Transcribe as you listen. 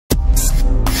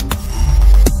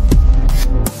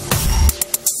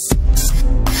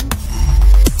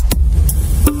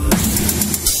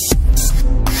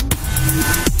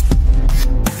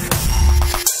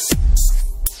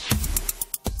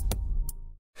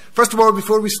First of all,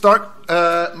 before we start,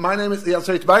 my name is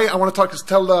Reuterberg. I want to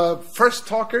tell the first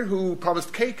talker who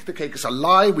promised cake. The cake is a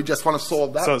lie. We just want to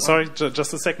solve that. So, sorry,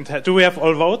 just a second. Do we have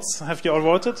all votes? Have you all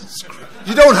voted?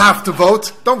 You don't have to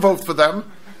vote. Don't vote for them.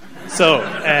 So,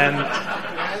 and...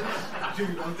 Do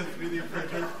you want the 3D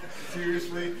printer?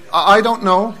 Seriously? I don't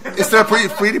know. Is there a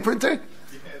 3D printer?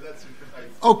 Yeah, that's right.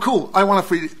 Oh, cool. I want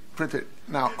a 3D printer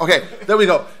now. Okay, there we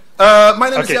go. My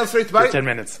name is Reuterberg. 10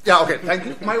 minutes. Yeah, okay, thank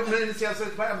you. My name is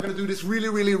Reuterberg. I'm going to do this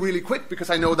really quick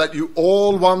because I know that you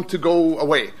all want to go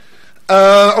away.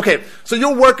 Okay, so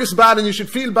your work is bad and you should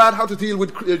feel bad how to deal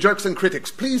with jerks and critics.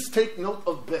 Please take note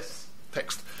of this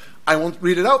text. I won't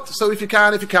read it out, so if you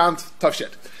can, if you can't, tough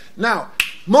shit. Now,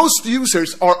 most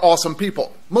users are awesome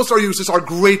people. Most of our users are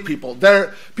great people.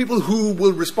 They're people who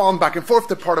will respond back and forth.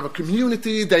 They're part of a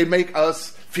community. They make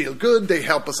us feel good. They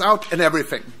help us out and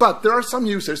everything. But there are some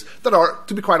users that are,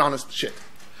 to be quite honest, shit.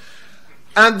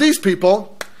 And these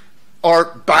people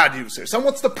are bad users. And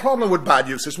what's the problem with bad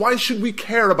users? Why should we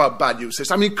care about bad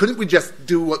users? I mean, couldn't we just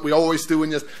do what we always do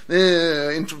and just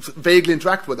vaguely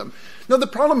interact with them? No, the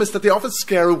problem is that they often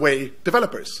scare away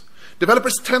developers.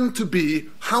 Developers tend to be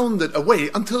hounded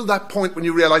away until that point when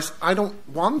you realize, I don't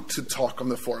want to talk on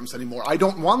the forums anymore. I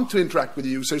don't want to interact with the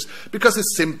users because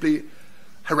it's simply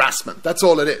harassment. That's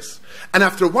all it is. And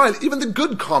after a while, even the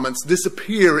good comments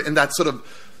disappear in that sort of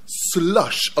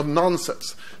slush of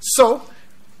nonsense. So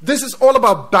this is all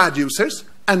about bad users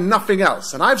and nothing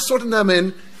else. And I've sorted them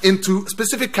into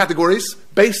specific categories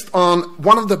based on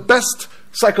one of the best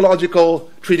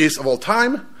psychological treatises of all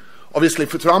time, obviously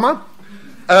Futurama.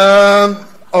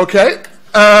 Okay,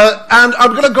 and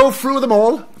I'm going to go through them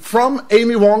all from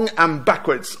Amy Wong and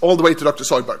backwards, all the way to Dr.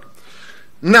 Zoidberg.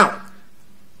 Now,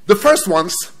 the first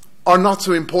ones are not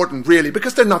so important, really,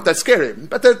 because they're not that scary,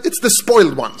 but it's the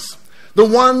spoiled ones. The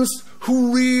ones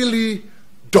who really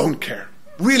don't care.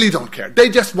 Really don't care. They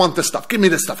just want the stuff. Give me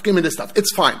the stuff. Give me the stuff.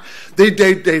 It's fine. They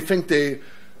think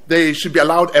they should be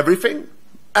allowed everything.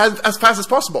 As fast as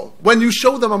possible. When you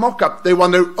show them a mock-up, they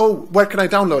wonder, oh, where can I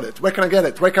download it? Where can I get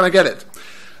it? Where can I get it?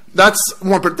 That's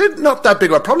one part. They're not that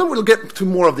big of a problem. We'll get to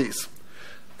more of these.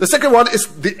 The second one is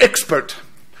the expert.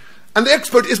 And the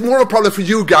expert is more of a problem for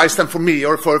you guys than for me,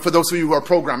 or for those of you who are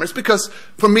programmers, because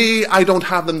for me, I don't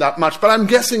have them that much. But I'm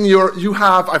guessing you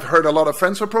have. I've heard a lot of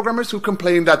friends who are programmers who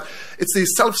complain that it's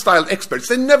these self-styled experts.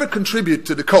 They never contribute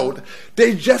to the code.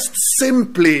 They just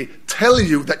simply tell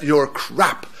you that you're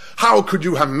crap. How could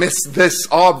you have missed this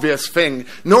obvious thing?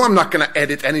 No, I'm not going to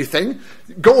edit anything.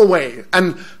 Go away.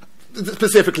 And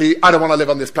specifically, I don't want to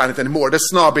live on this planet anymore. The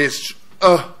snobbish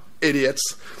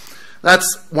idiots.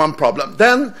 That's one problem.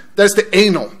 Then there's the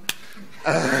anal.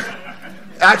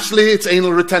 Actually, it's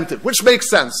anal retentive, which makes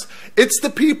sense. It's the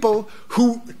people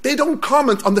who, they don't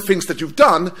comment on the things that you've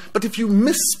done, but if you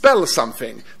misspell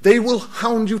something, they will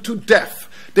hound you to death.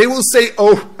 They will say,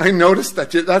 oh, I noticed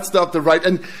that that's not the right,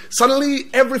 and suddenly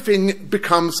everything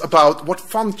becomes about what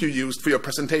font you used for your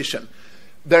presentation.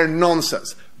 They're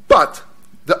nonsense. But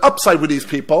the upside with these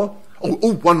people,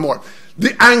 one more.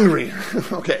 The angry.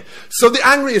 Okay, so the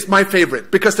angry is my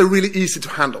favorite because they're really easy to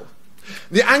handle.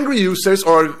 The angry users,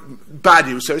 or bad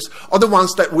users, are the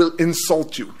ones that will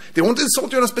insult you. They won't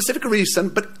insult you on a specific reason,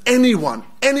 but anyone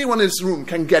in this room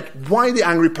can get why the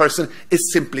angry person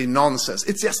is simply nonsense.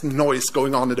 It's just noise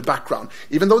going on in the background.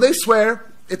 Even though they swear,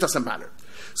 it doesn't matter.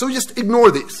 So just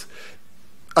ignore these.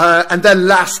 And then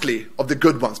lastly, of the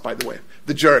good ones, by the way,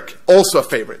 the jerk, also a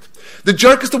favorite. The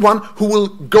jerk is the one who will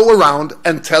go around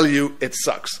and tell you it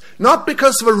sucks. Not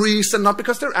because of a reason, not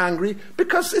because they're angry,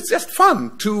 because it's just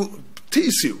fun to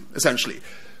tease you, essentially.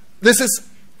 This is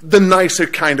the nicer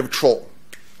kind of troll.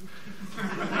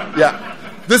 Yeah.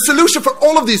 The solution for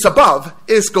all of these above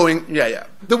is going, yeah,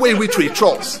 the way we treat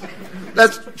trolls.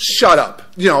 Let's shut up.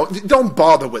 You know, don't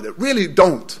bother with it. Really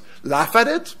don't. Laugh at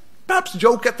it. Perhaps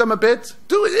joke at them a bit.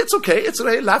 Do it. It's okay. It's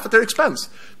okay. Laugh at their expense.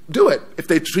 Do it. If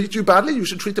they treat you badly, you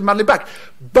should treat them badly back.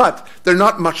 But they're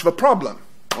not much of a problem.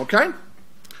 Okay?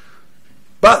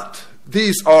 But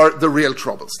these are the real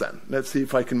troubles then. Let's see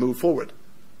if I can move forward.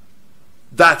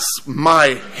 That's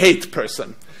my hate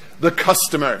person. The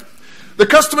customer. The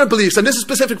customer believes, and this is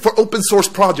specific for open source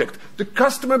project, the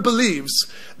customer believes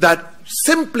that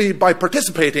simply by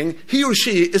participating, he or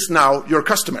she is now your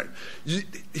customer.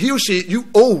 He or she, you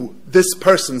owe this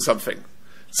person something.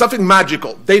 Something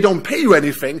magical. They don't pay you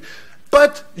anything,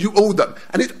 but you owe them.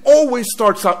 And it always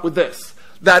starts out with this.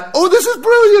 That, oh, this is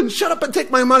brilliant, shut up and take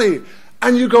my money.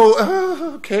 And you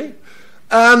go, okay.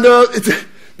 And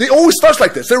they always start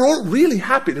like this. They're all really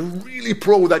happy. They're really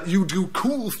pro that you do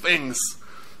cool things.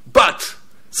 But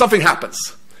something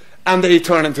happens. And they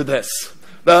turn into this.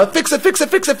 Fix it, fix it,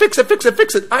 fix it, fix it, fix it,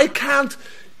 fix it.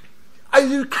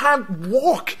 You can't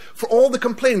walk for all the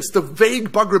complaints, the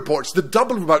vague bug reports, the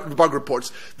double bug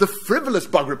reports, the frivolous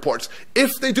bug reports,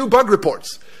 if they do bug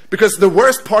reports. Because the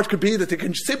worst part could be that they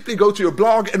can simply go to your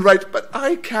blog and write, but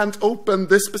I can't open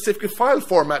this specific file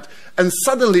format. And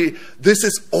suddenly, this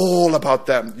is all about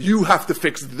them. You have to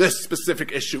fix this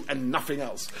specific issue and nothing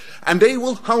else. And they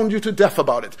will hound you to death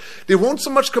about it. They won't so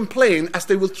much complain as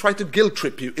they will try to guilt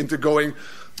trip you into going,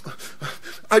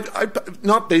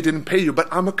 not they didn't pay you, but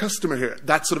I'm a customer here.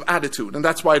 That sort of attitude, and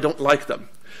that's why I don't like them.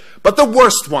 But the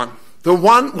worst one, the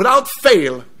one without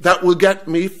fail that will get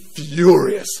me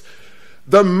furious,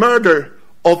 the murder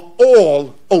of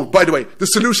all. Oh, by the way, the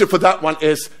solution for that one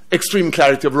is extreme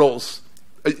clarity of roles.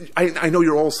 I know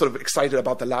you're all sort of excited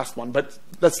about the last one, but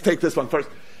let's take this one first.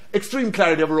 Extreme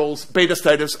clarity of roles, beta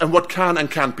status, and what can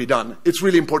and can't be done. It's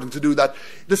really important to do that.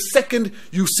 The second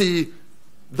you see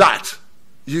that,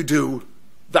 you do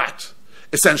that,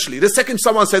 essentially. The second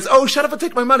someone says, oh, shut up and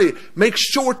take my money, make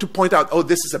sure to point out, oh,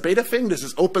 this is a beta thing, this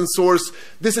is open source,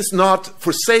 this is not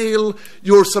for sale,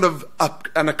 you're sort of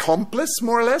an accomplice,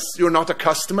 more or less, you're not a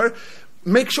customer.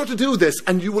 Make sure to do this,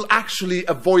 and you will actually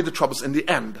avoid the troubles in the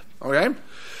end, okay?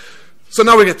 So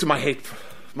now we get to my hate,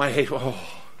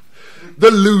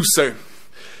 the loser.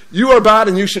 You are bad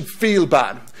and you should feel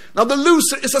bad. Now, the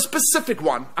loser is a specific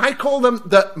one. I call them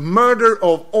the murder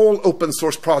of all open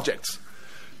source projects,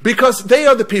 because they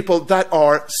are the people that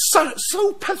are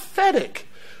so pathetic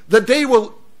that they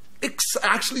will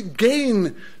actually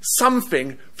gain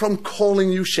something from calling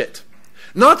you shit.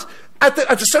 Not at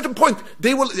a certain point.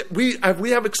 They will. We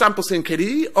have examples in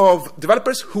KDE of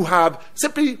developers who have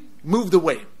simply moved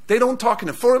away. They don't talk in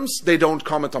the forums. They don't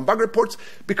comment on bug reports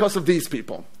because of these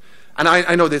people. And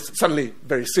I know this is suddenly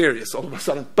very serious all of a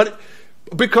sudden, but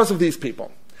because of these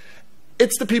people.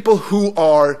 It's the people who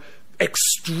are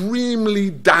extremely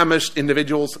damaged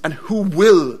individuals and who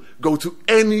will go to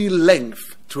any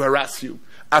length to harass you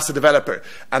as a developer.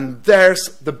 And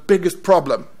there's the biggest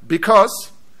problem,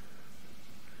 because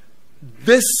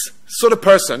this sort of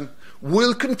person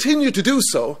will continue to do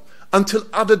so until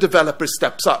other developers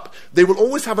steps up. They will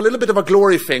always have a little bit of a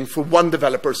glory thing for one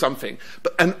developer or something,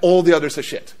 and all the others are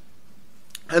shit.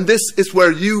 And this is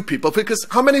where you people, because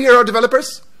how many here are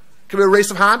developers? Can we have a raise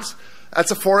of hands?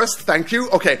 That's a forest, thank you.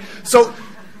 Okay, so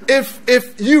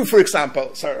if you, for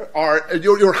example, sir,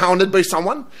 you're hounded by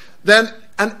someone, then,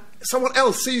 and someone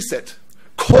else sees it,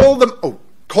 call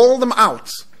them out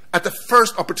at the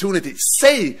first opportunity.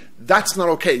 Say, that's not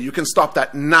okay, you can stop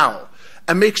that now.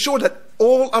 And make sure that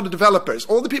all other developers,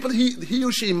 all the people he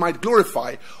or she might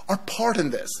glorify, are part in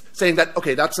this, saying that,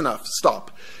 okay, that's enough, stop.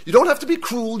 You don't have to be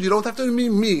cruel, you don't have to be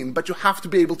mean, but you have to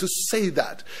be able to say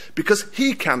that, because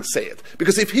he can't say it.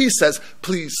 Because if he says,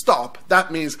 please stop,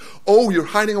 that means, oh, you're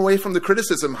hiding away from the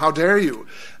criticism, how dare you?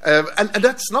 And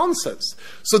that's nonsense.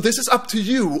 So this is up to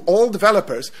you, all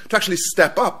developers, to actually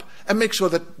step up and make sure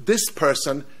that this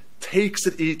person takes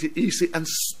it easy and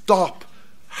stop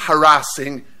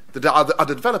harassing the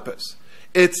other developers.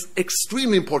 It's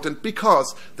extremely important,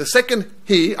 because the second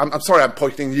I'm sorry I'm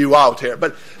pointing you out here,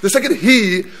 but the second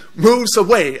he moves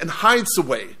away and hides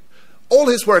away, all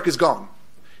his work is gone.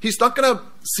 He's not going to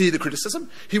see the criticism.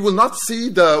 He will not see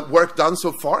the work done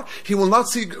so far. He will not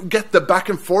get the back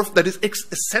and forth that is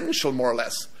essential, more or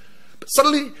less. But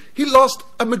suddenly, he lost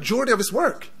a majority of his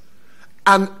work.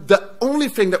 And the only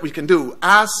thing that we can do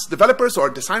as developers or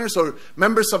designers or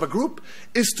members of a group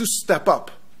is to step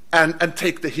up and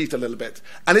take the heat a little bit.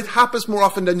 And it happens more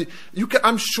often than you can.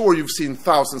 I'm sure you've seen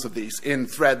thousands of these in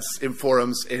threads, in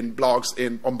forums, in blogs,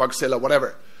 on Bugzilla,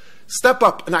 whatever. Step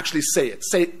up and actually say it.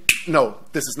 Say, no,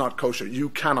 this is not kosher. You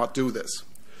cannot do this.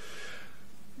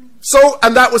 So,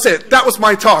 and that was it. That was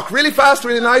my talk. Really fast,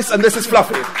 really nice, and this is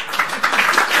fluffy. All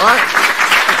right?